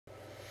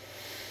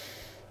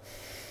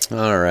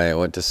Alright,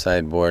 what to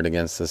sideboard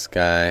against this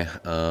guy?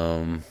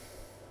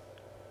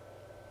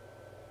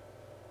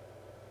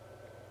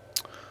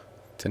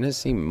 Didn't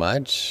see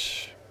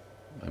much.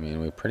 I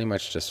mean, we pretty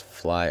much just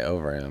fly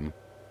over him.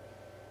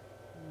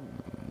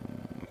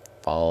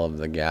 Fall of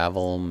the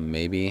Gavel,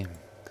 maybe.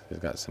 He's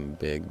got some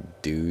big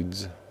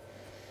dudes.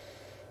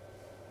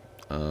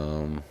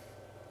 What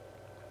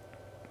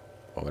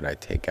would I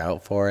take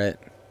out for it?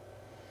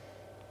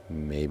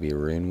 Maybe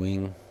Rune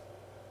Wing.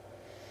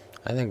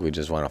 I think we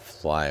just want to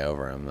fly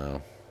over him,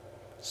 though.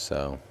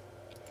 So,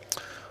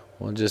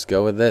 we'll just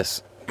go with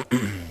this.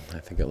 I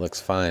think it looks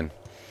fine.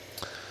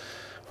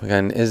 We got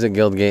an Is it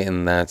Guildgate,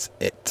 and that's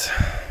it.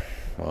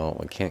 Well,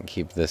 we can't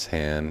keep this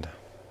hand.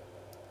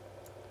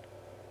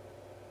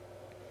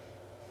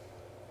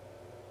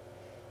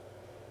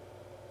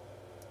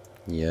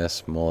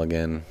 Yes,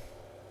 mulligan.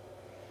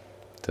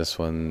 This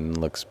one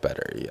looks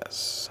better,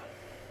 yes.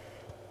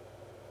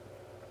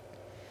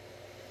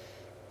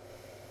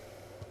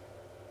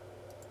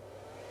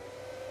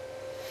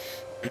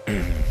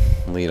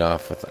 Lead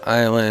off with the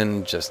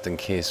island, just in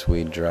case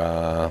we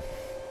draw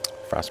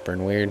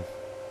Frostburn Weird.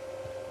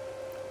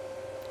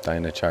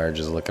 Dynacharge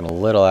is looking a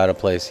little out of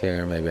place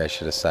here. Maybe I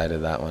should have sided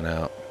that one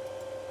out.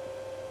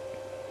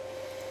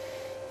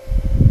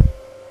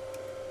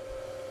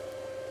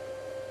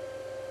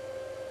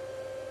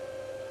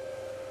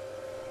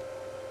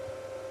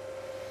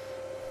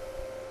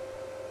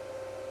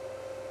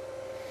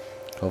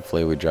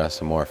 Hopefully we draw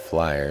some more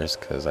flyers,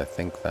 because I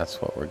think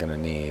that's what we're going to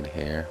need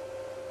here.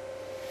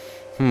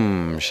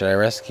 Should I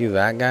rescue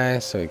that guy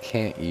so he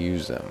can't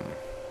use him?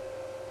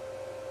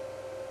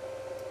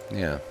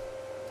 Yeah.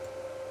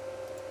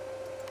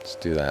 Let's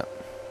do that.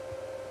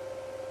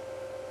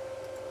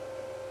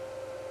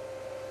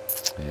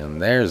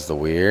 And there's the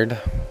weird.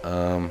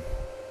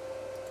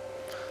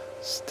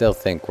 Still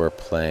think we're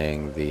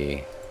playing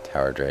the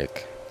Tower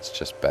Drake. It's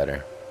just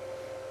better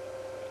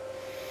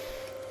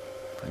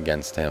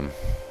against him.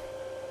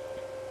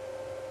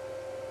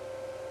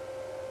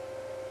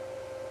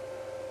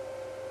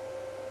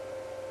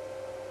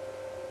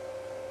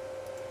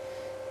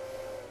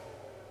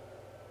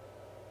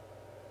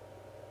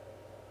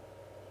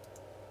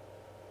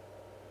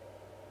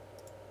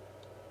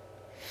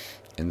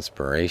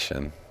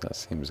 Inspiration. That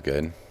seems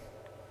good.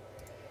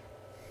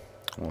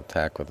 We'll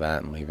attack with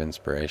that and leave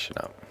inspiration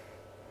up.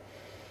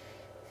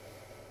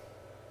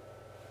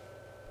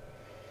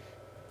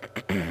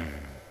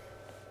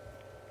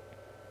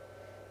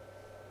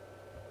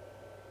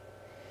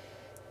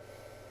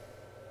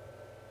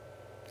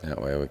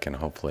 That way we can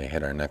hopefully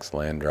hit our next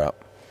land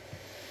drop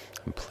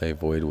and play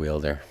Void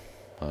Wielder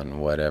on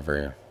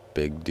whatever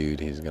big dude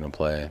he's going to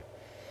play.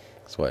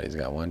 So what, he's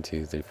got 1,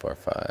 2, 3, 4,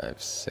 5,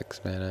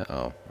 6 mana.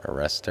 Oh,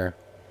 Arrestor.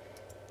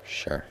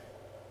 Sure.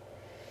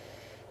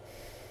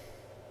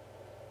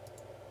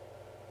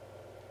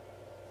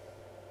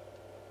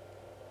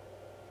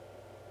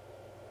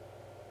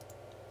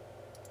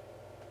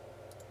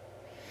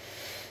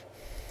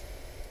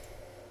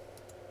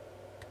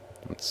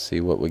 Let's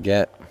see what we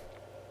get.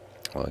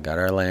 Well, we got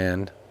our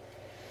land.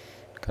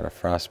 Got a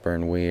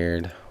Frostburn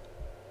Weird.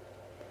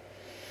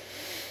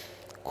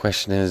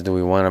 Question is, do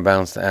we want to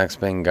bounce the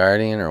Axebane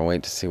Guardian or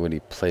wait to see what he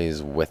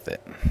plays with it?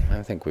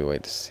 I think we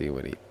wait to see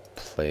what he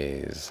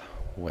plays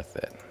with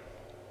it.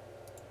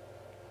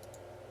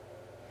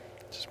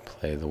 Just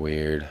play the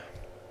weird.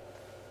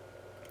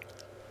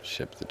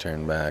 Ship the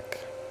turn back.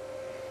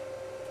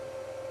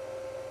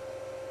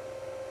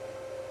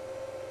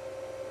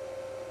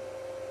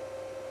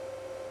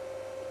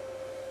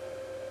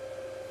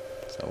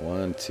 So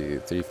 1, 2,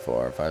 3,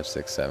 4, 5,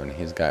 6, 7.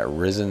 He's got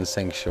Risen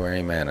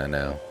Sanctuary mana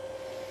now.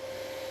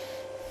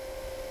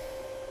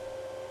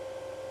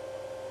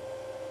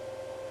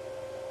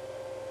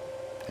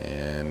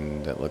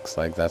 And it looks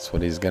like that's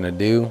what he's going to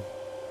do.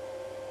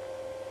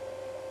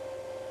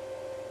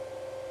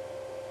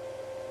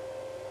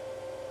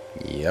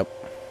 Yep.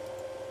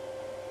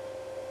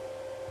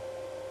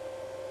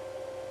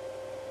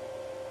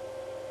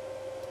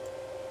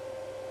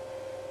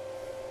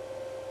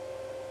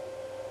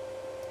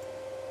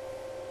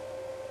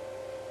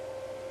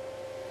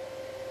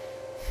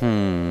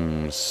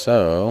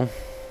 So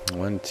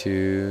 1,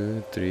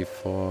 2, 3,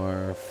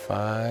 4,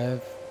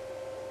 5.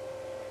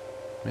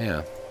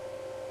 Yeah.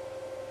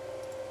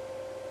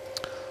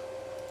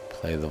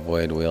 Play the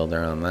Void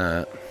Wielder on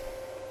that,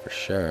 for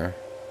sure.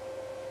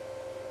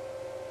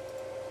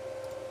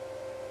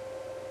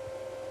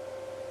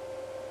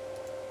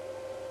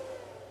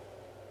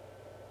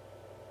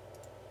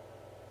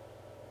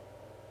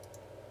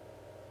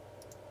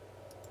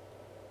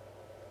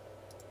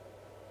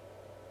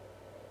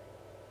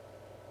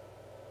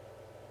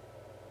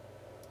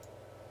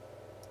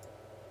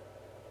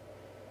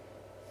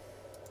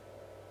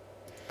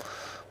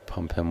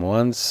 Pump him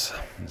once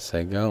and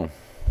say go.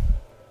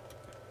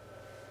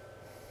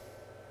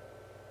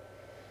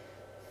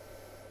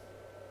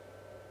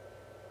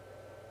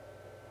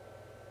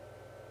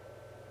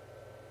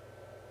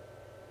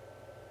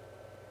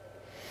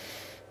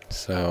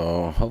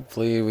 So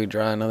hopefully we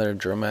draw another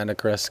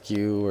dramatic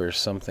rescue or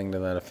something to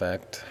that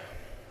effect.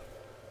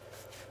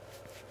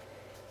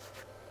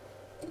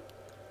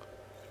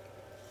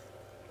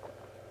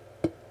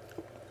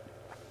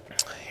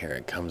 Here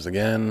it comes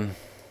again.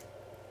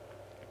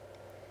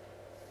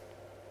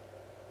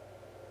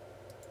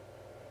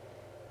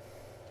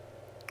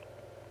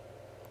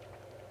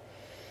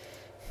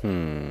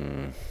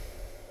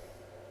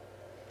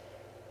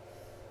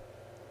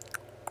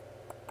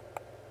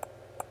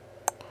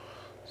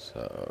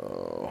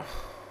 So,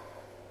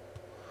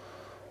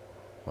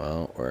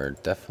 well, we're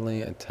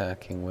definitely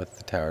attacking with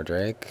the Tower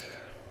Drake.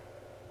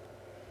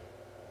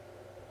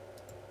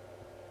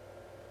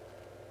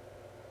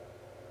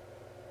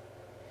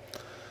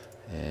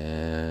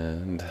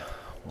 And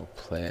we'll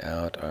play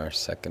out our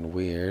second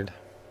weird.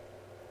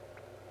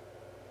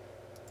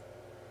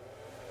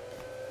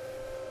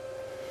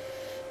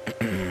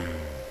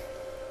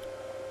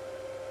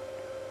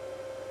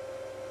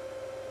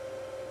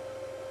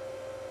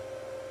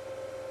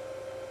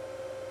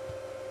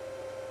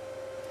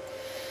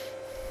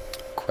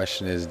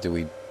 Question is, do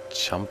we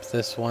chump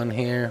this one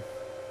here?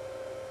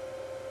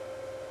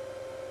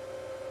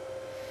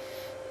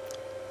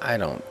 I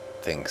don't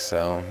think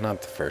so.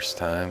 Not the first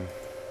time.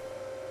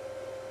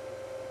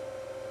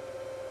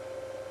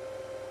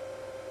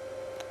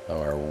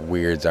 Oh, our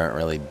weirds aren't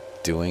really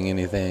doing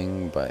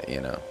anything, but you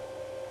know.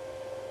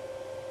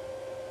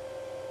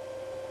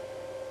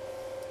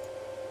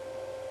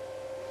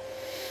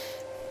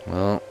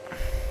 Well,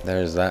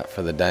 there's that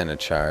for the Dyna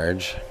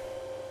charge.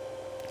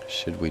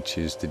 Should we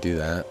choose to do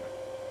that.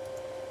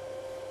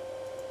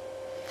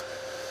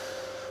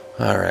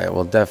 Alright,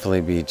 we'll definitely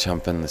be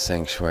chumping the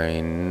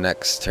Sanctuary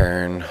next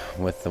turn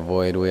with the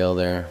Void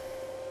Wielder.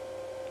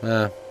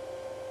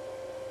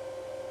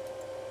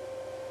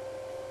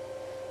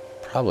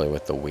 Probably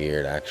with the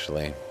Weird,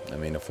 actually. I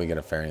mean, if we get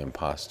a Fairy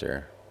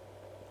Imposter,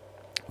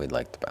 we'd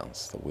like to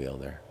bounce the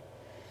Wielder.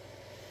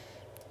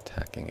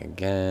 Attacking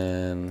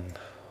again.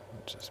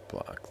 Just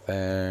block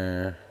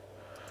there.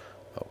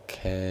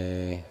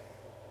 Okay.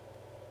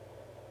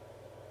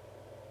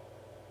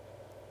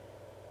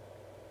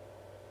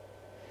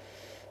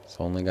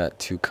 So only got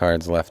 2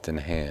 cards left in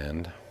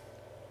hand.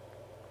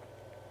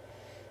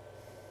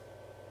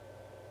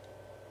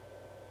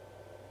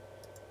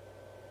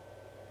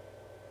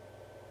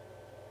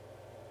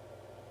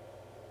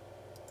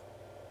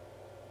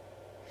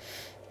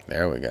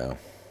 There we go.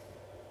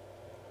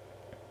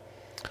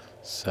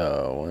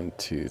 So 1,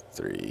 2,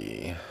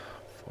 3,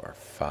 4,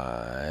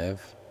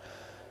 5.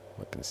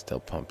 We can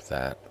still pump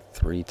that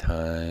 3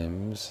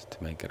 times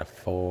to make it a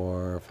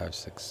 4, 5,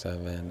 6,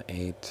 7,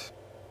 8.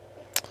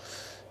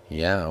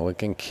 Yeah, we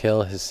can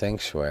kill his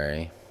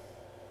Sanctuary.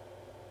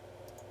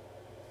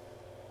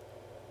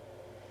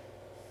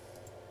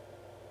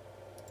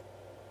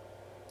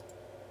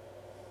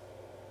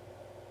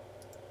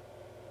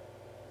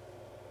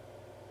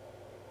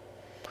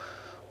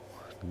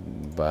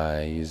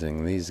 By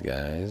using these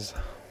guys.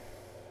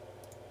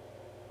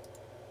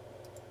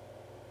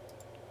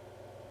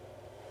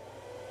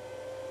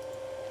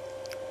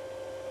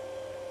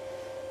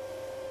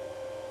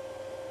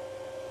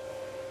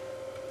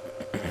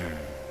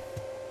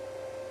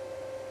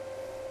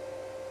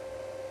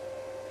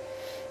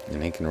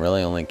 And he can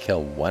really only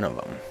kill one of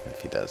them if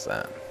he does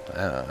that.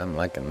 I'm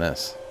liking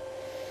this.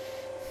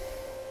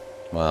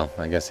 Well,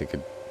 I guess he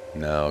could...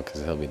 No,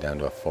 because he'll be down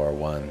to a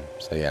 4-1.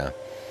 So yeah,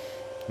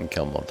 he can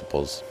kill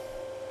multiples.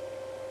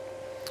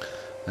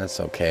 That's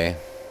okay.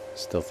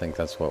 Still think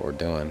that's what we're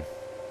doing.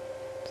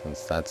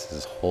 Since that's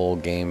his whole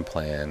game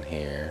plan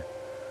here.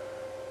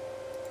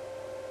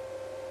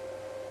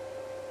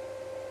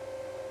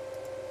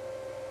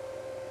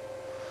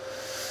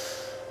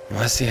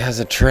 Unless he has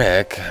a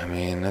trick. I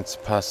mean, that's a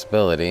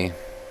possibility.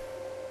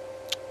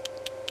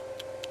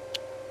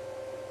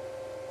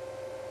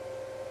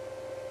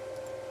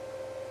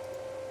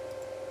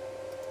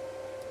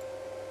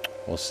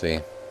 We'll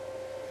see.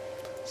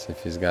 See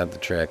if he's got the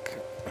trick.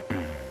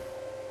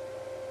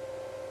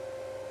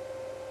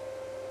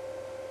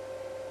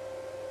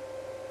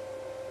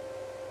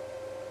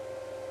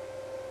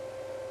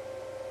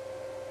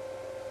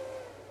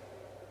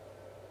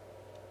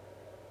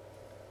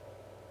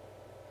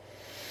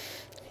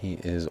 He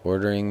is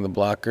ordering the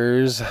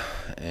blockers,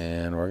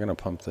 and we're going to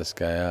pump this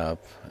guy up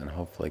and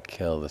hopefully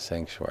kill the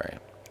Sanctuary.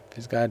 If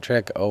he's got a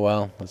trick, oh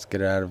well, let's get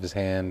it out of his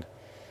hand.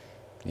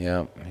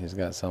 Yep, he's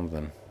got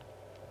something.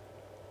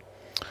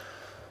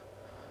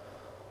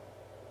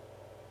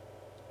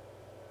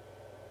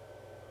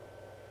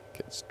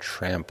 Gets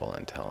trample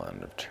until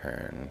end of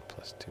turn,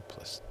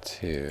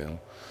 +2/+2.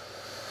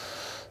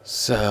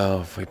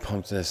 So if we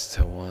pump this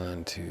to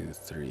 1, 2,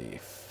 3,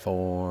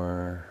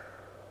 4...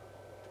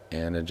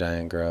 and a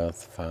giant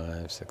growth,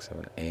 5, 6,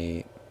 7,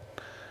 8.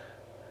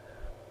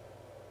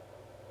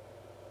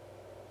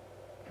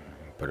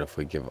 But if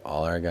we give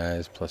all our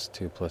guys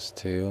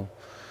 +2/+2,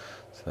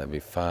 so that'd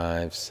be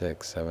 5,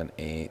 6, 7,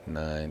 8,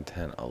 9,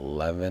 10,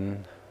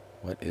 11.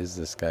 What is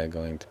this guy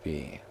going to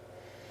be?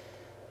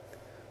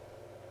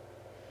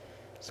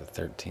 So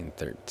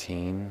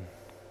 13-13.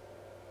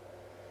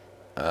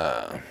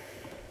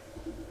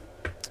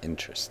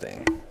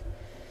 Interesting.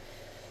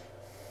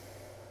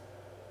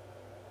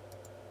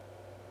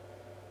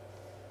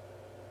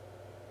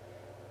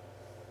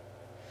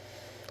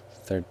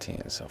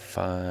 So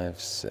 5,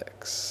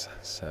 6,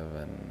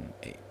 7,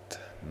 8,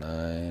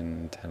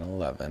 9, 10,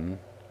 11,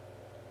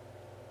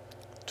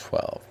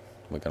 12.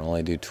 We can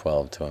only do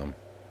 12 to him.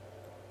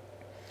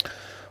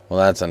 Well,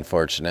 that's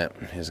unfortunate.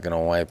 He's going to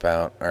wipe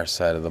out our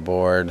side of the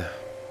board.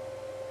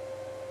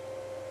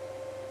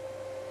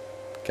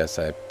 Guess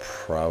I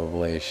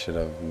probably should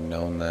have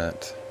known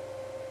that.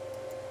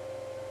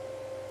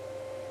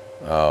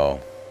 Oh,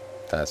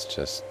 that's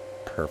just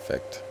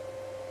perfect.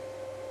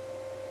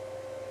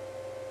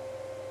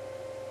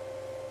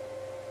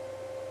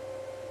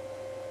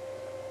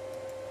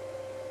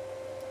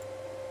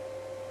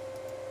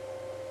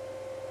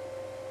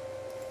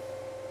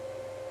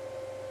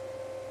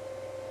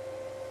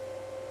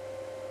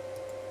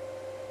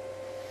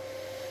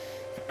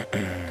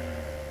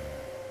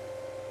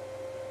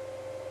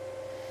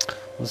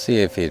 We'll see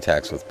if he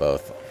attacks with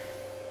both.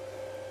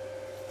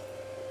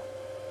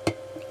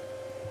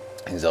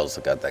 He's also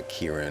got that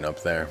key rune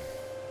up there.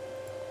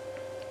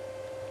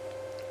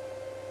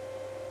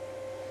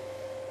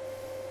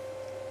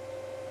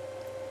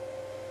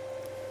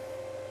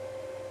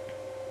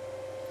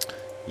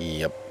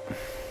 Yep.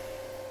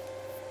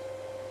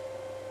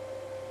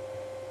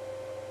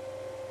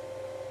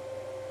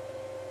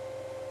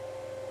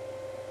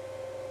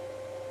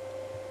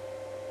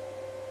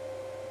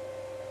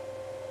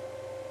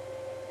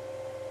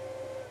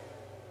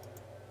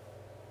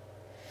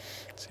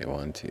 See,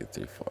 1, 2,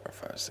 3, 4,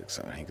 5, 6,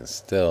 7. He can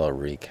still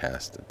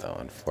recast it though,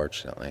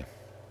 unfortunately.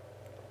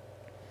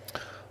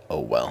 Oh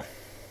well.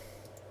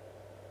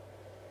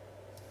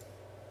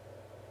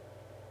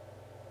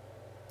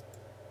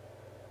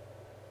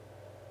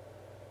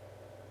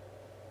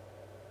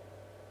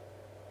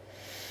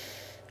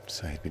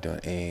 So he'd be doing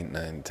 8,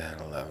 9, 10,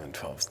 11,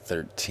 12,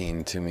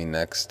 13 to me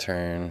next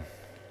turn.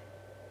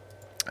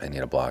 I need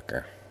a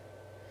blocker.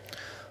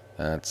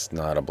 That's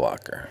not a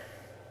blocker.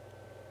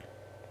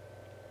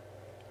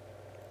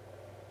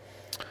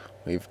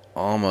 We've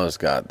almost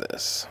got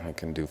this. We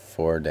can do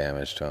 4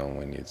 damage to him.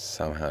 We need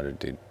somehow to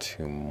do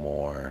 2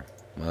 more.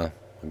 Well,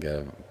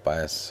 we'll buy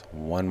us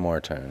 1 more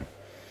turn.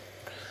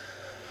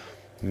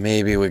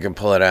 Maybe we can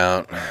pull it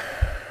out.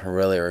 I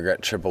really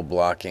regret triple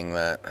blocking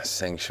that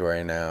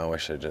sanctuary now. I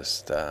wish I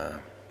just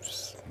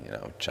you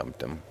know,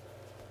 jumped him,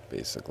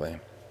 basically.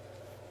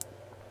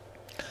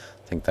 I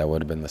think that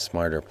would have been the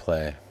smarter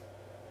play.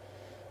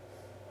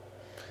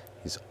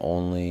 He's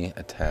only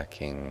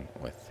attacking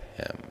with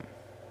him.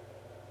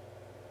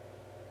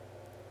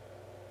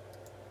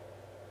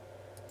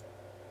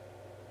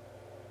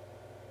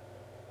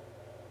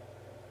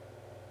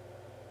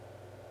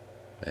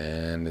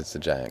 And it's a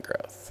giant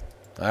growth.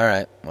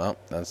 Alright, well,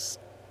 that's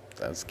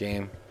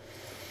game.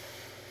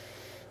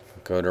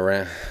 Go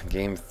to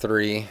game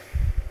 3.